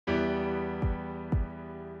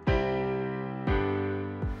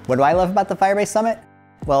What do I love about the Firebase Summit?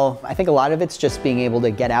 Well, I think a lot of it's just being able to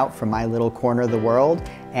get out from my little corner of the world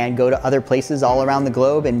and go to other places all around the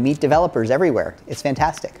globe and meet developers everywhere. It's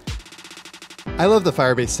fantastic. I love the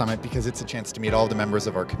Firebase Summit because it's a chance to meet all the members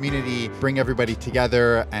of our community, bring everybody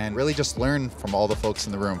together, and really just learn from all the folks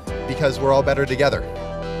in the room, because we're all better together.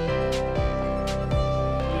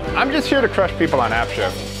 I'm just here to crush people on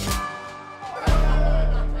AppShift.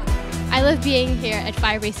 I love being here at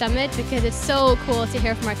Firebase Summit because it's so cool to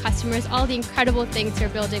hear from our customers all the incredible things they're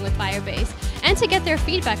building with Firebase, and to get their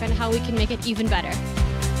feedback on how we can make it even better.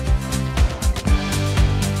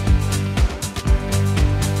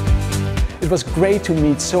 It was great to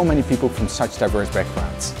meet so many people from such diverse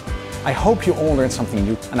backgrounds. I hope you all learned something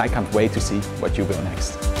new, and I can't wait to see what you build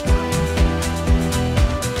next.